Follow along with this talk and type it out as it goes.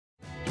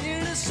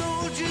a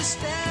soldier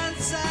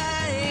stands,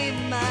 I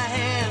aim my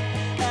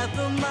hand at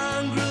the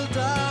mongrel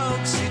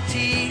dogs you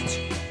teach.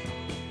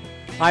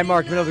 Hi,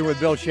 Mark Middleton with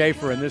Bill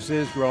Schaefer, and this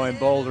is Growing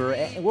Bolder.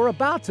 And we're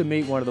about to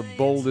meet one of the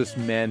boldest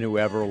men who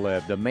ever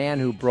lived, a man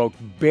who broke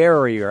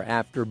barrier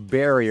after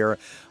barrier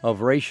of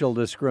racial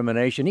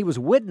discrimination. He was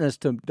witness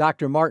to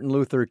Dr. Martin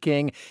Luther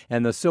King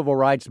and the Civil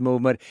Rights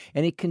Movement,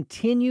 and he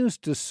continues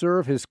to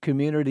serve his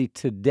community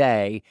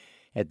today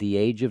at the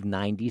age of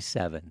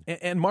 97.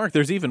 And Mark,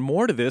 there's even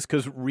more to this,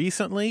 because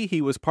recently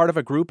he was part of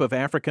a group of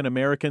African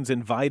Americans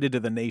invited to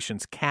the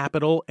nation's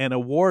capital and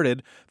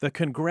awarded the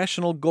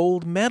Congressional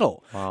Gold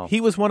Medal. Wow. He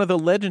was one of the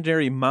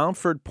legendary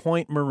Mountford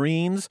Point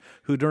Marines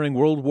who during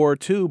World War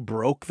II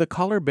broke the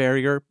color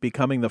barrier,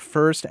 becoming the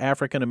first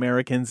African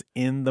Americans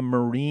in the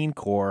Marine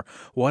Corps.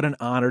 What an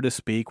honor to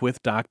speak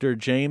with Dr.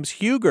 James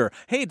Huger.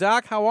 Hey,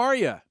 Doc, how are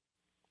you?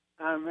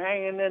 I'm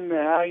hanging in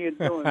there. How you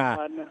doing,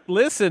 partner?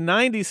 Listen,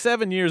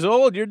 97 years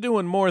old, you're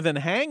doing more than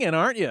hanging,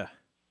 aren't you?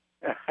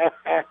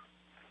 The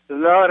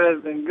Lord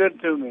has been good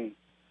to me.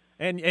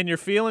 And you're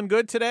feeling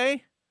good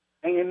today?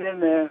 Hanging in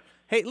there.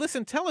 Hey,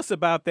 listen, tell us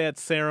about that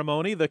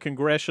ceremony, the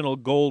Congressional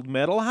Gold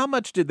Medal. How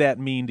much did that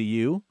mean to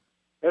you?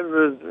 It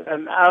was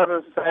an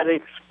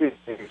out-of-sight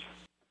experience.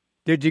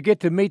 Did you get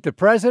to meet the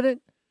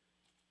president?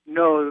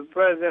 No, the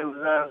president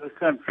was out of the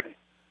country.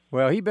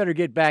 Well, he better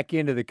get back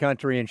into the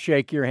country and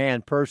shake your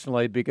hand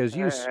personally, because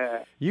you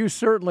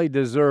certainly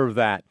deserve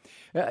that.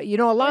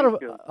 A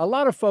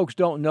lot of folks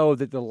don't know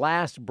that the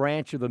last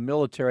branch of the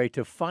military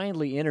to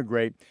finally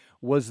integrate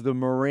was the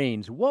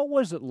Marines. What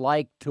was it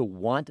like to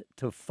want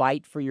to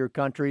fight for your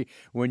country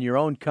when your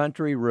own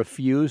country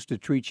refused to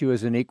treat you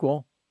as an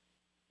equal?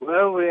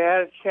 Well, we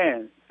had a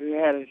chance. We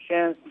had a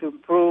chance to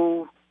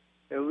prove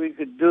that we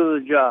could do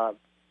the job.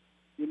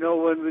 You know,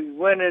 when we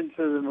went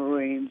into the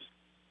Marines,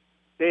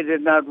 they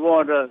did not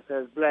want us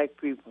as black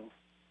people.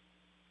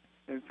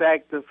 In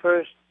fact, the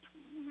first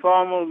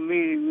formal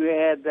meeting we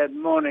had that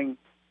morning,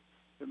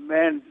 the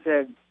man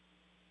said,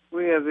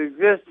 "We have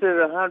existed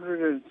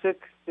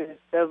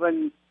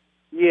 167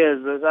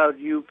 years without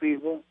you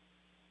people,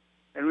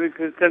 and we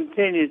could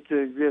continue to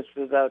exist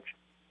without you.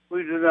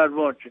 We do not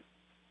want you."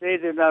 They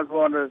did not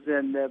want us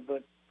in there,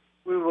 but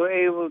we were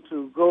able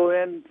to go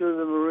into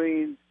the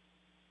Marines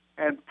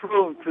and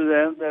prove to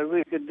them that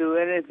we could do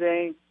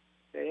anything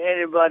that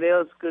anybody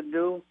else could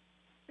do.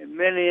 In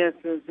many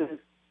instances,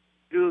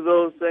 do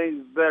those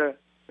things better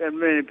than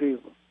many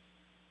people.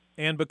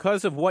 And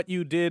because of what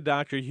you did,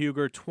 Dr.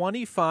 Huger,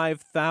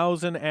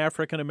 25,000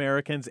 African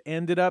Americans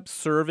ended up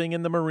serving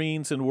in the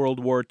Marines in World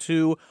War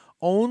II.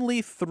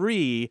 Only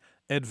 3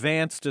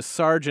 advanced to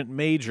sergeant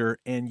major,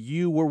 and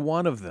you were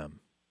one of them.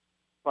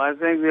 Well, I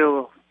think there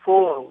were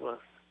 4 of us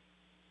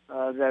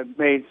that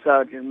made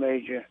sergeant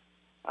major.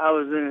 I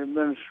was in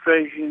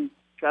administration.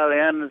 Charlie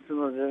Anderson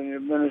was in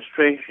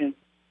administration,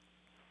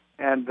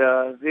 and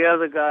the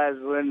other guys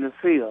were in the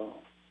field.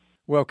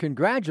 Well,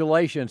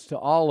 congratulations to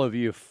all of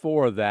you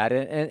for that.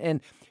 And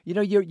you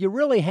know, you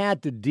really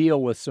had to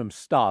deal with some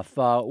stuff.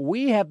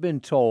 We have been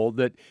told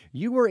that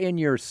you were in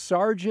your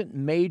sergeant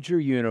major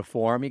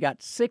uniform. You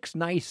got 6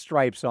 nice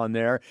stripes on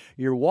there.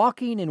 You're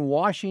walking in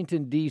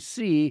Washington,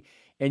 D.C.,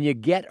 and you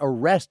get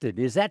arrested.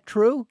 Is that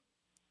true?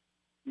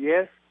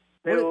 Yes,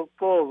 there were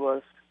 4 of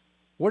us.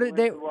 What did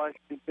they?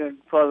 Washington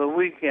for the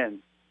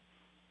weekend,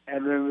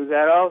 and when we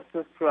got off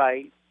the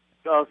flight,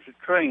 off the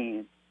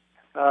train,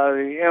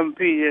 the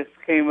MP just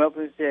came up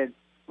and said,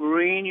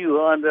 "Marine,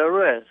 you are under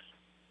arrest."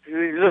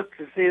 We looked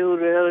to see who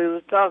the hell he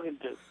was talking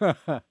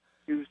to.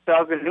 He was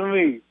talking to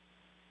me.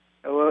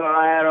 Well,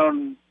 I had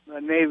on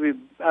my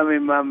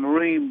my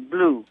Marine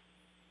blue,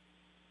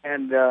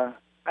 and I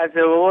said,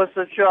 "Well, what's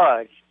the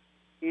charge?"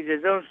 He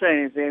said, "Don't say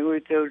anything. We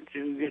told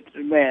you to get to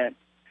the man."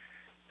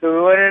 So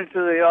we went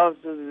into the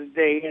office of the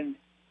day, and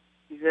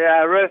he said,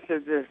 "I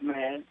arrested this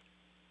man."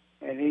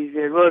 And he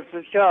said, "What's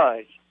the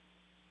charge?"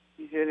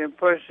 He said,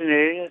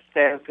 "Impersonating a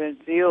staff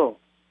NCO."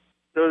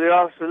 So the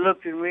officer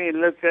looked at me and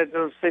looked at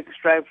those 6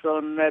 stripes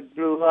on that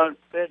blue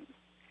outfit,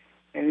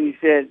 and he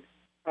said,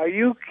 "Are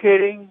you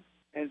kidding?"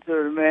 And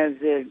so the man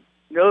said,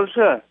 "No,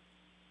 sir."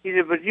 He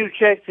said, "But you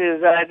checked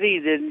his ID,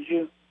 didn't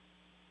you?"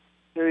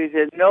 So he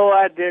said, "No,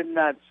 I did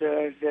not,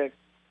 sir." I said,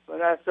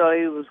 "But I saw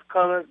he was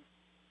colored,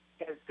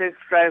 had 6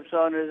 stripes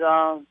on his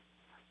arm."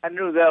 I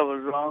knew that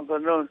was wrong,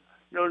 because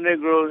no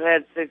Negroes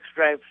had 6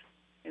 stripes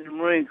in the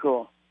Marine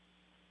Corps.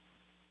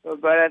 But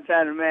by that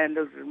time, the man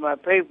looked at my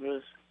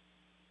papers,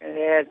 and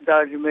they had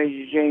Sergeant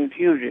Major James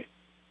Huger.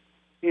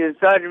 He said,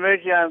 "Sergeant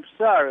Major, I'm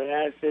sorry."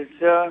 I said,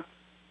 "Sir,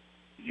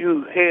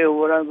 you hear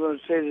what I'm going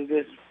to say to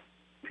this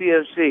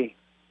PFC."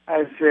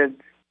 I said,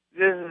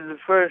 "This is the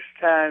first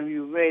time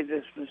you made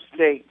this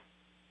mistake,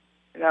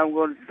 and I'm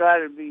going to try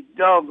to be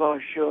doggone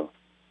sure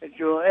that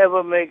you'll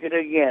ever make it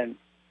again.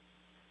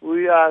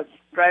 We are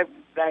striped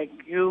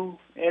like you,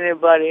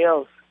 anybody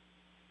else.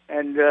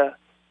 And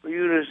for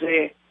you to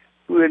say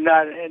we're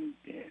not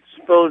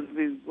supposed to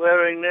be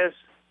wearing this,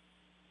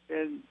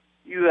 then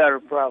you got a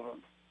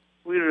problem.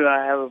 We do not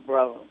have a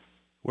problem."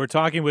 We're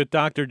talking with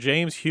Dr.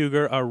 James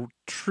Huger, a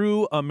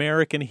true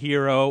American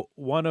hero,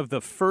 one of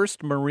the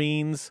first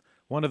Marines,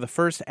 one of the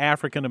first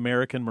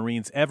African-American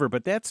Marines ever.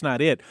 But that's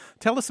not it.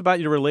 Tell us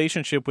about your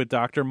relationship with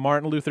Dr.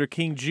 Martin Luther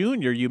King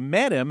Jr. You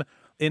met him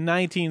in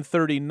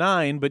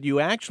 1939, but you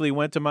actually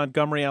went to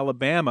Montgomery,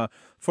 Alabama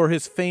for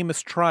his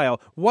famous trial.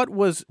 What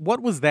was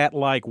that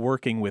like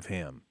working with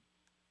him?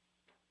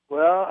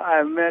 Well,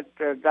 I met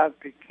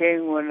Dr.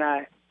 King when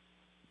I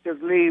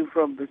took leave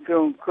from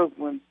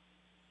Bethune-Cookman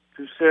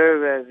to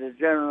serve as the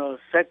General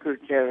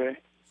Secretary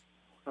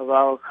of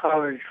our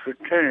college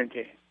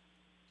fraternity.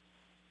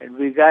 And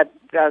we got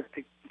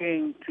Dr.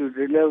 King to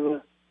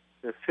deliver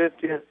the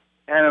 50th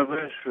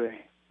anniversary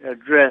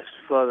address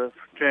for the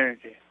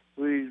fraternity.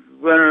 We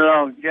went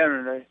along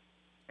generally,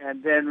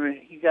 and then when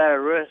he got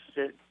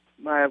arrested,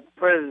 my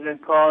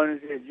president called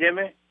and said,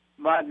 Jimmy,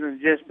 Martin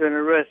has just been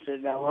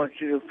arrested, and I want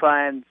you to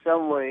find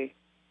some way to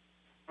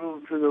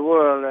prove to the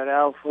world that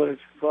Alpha is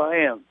for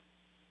him.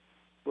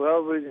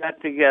 Well, we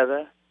got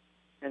together,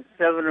 and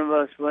 7 of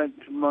us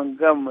went to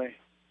Montgomery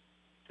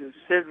to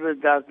sit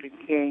with Dr.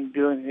 King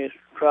during his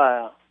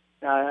trial.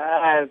 Now,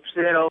 I have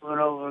said over and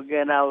over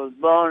again, I was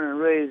born and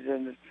raised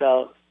in the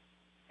South,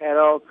 had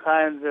all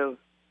kinds of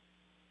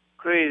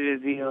crazy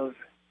deals,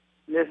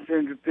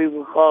 listening to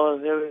people call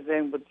us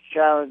everything but the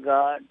child of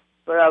God.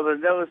 But I was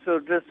never so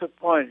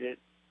disappointed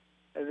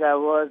as I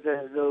was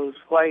as those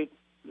white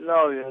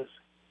lawyers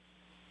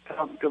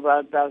talked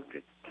about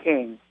Dr.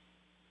 King.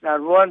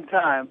 Not one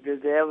time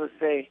did they ever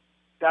say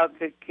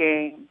Dr.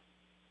 King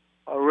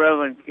or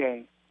Reverend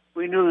King.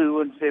 We knew he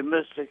wouldn't say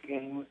Mr.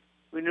 King.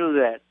 We knew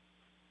that.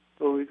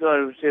 But we thought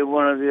he would say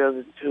one of the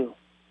other two.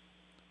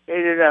 They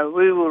did not.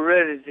 We were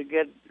ready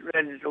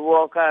to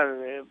walk out of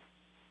there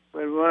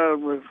when one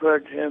of them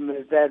referred to him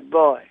as that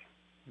boy.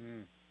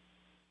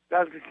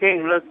 Dr.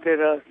 King looked at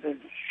us and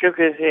shook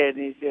his head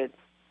and he said,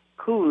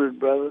 cool it,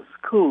 brothers,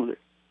 cool it.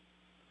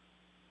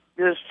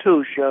 This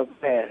too shall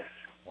pass.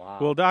 Wow.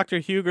 Well, Dr.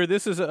 Huger,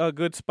 this is a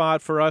good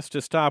spot for us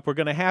to stop. We're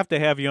going to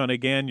have you on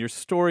again. Your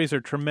stories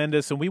are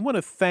tremendous, and we want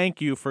to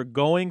thank you for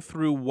going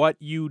through what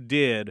you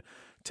did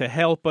to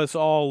help us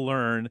all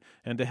learn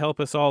and to help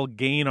us all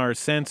gain our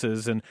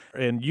senses.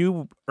 And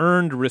you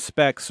earned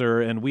respect,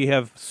 sir, and we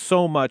have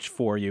so much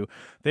for you.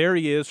 There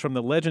he is from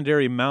the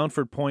legendary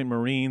Mountford Point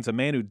Marines, a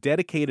man who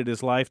dedicated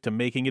his life to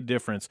making a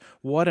difference.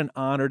 What an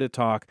honor to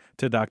talk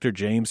to Dr.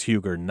 James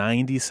Huger,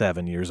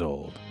 97 years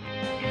old.